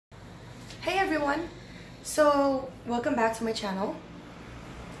Hey everyone! So, welcome back to my channel.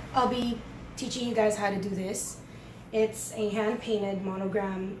 I'll be teaching you guys how to do this. It's a hand-painted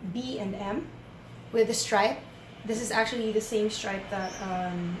monogram B and M with a stripe. This is actually the same stripe that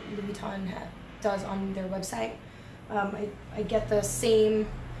Louis Vuitton does on their website. I get the same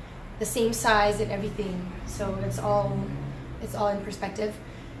size and everything, so it's all in perspective.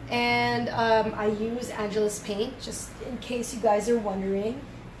 And I use Angelus paint, just in case you guys are wondering.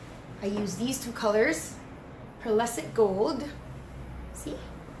 I use these two colors, pearlescent gold, see,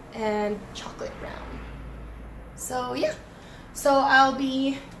 and chocolate brown. So yeah, so I'll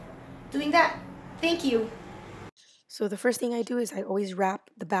be doing that. Thank you. So the first thing I do is I always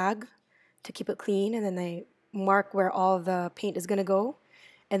wrap the bag to keep it clean, and then I mark where all the paint is gonna go,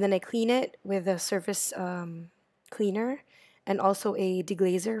 and then I clean it with a surface cleaner and also a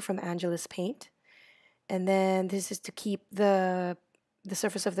deglazer from Angelus Paint. And then this is to keep the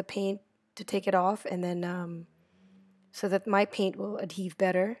surface of the paint, to take it off, and then so that my paint will adhere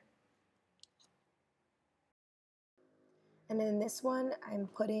better. And then this one, I'm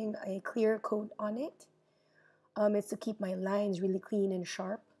putting a clear coat on it. It's to keep my lines really clean and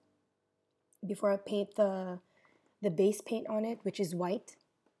sharp before I paint the base paint on it, which is white.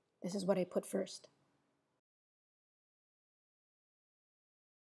 This is what I put first.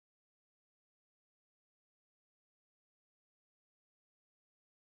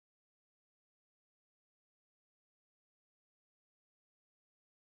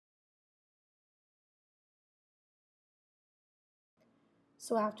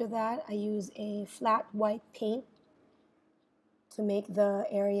 So after that, I use a flat white paint to make the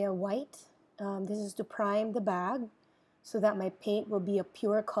area white. This is to prime the bag so that my paint will be a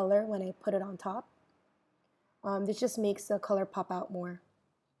pure color when I put it on top. This just makes the color pop out more.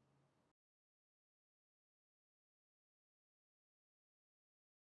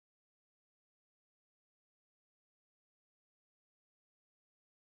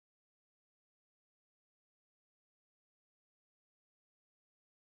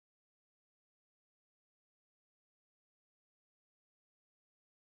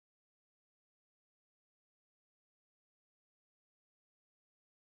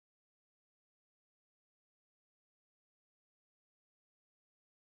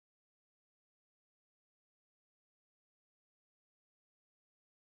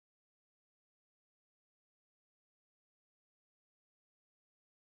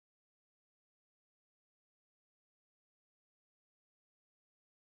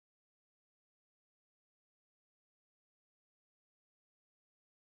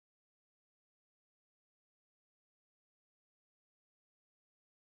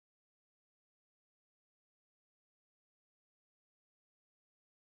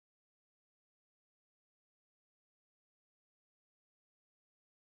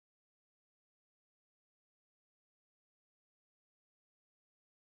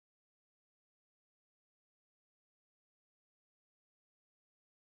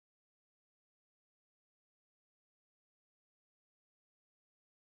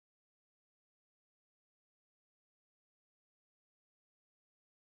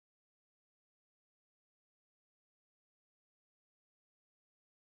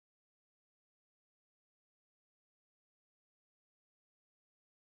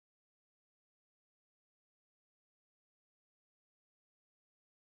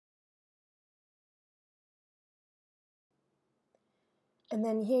 And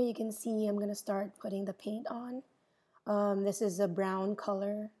then here you can see I'm going to start putting the paint on. This is a brown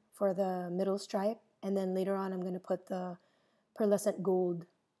color for the middle stripe, and then later on I'm going to put the pearlescent gold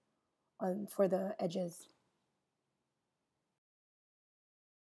on for the edges.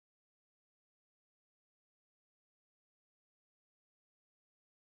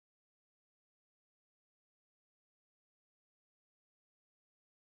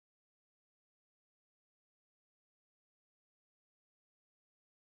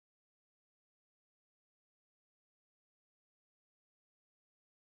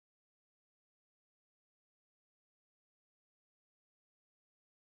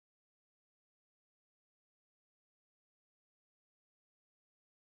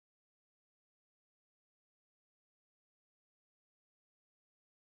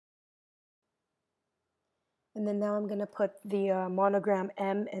 And then now I'm going to put the monogram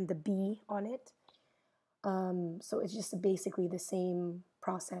M and the B on it. So it's just basically the same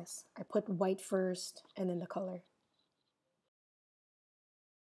process. I put white first and then the color.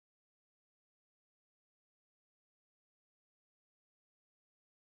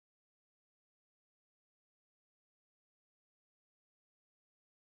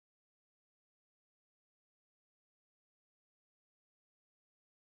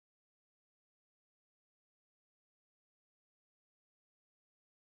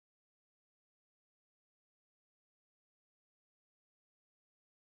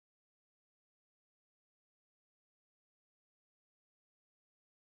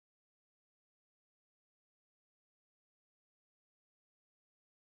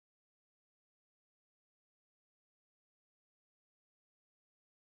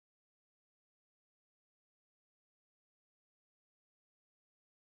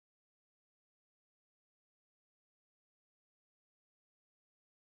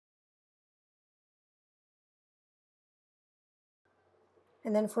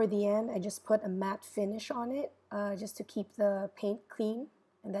 And then for the end, I just put a matte finish on it just to keep the paint clean.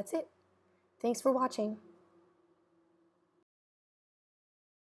 And that's it. Thanks for watching.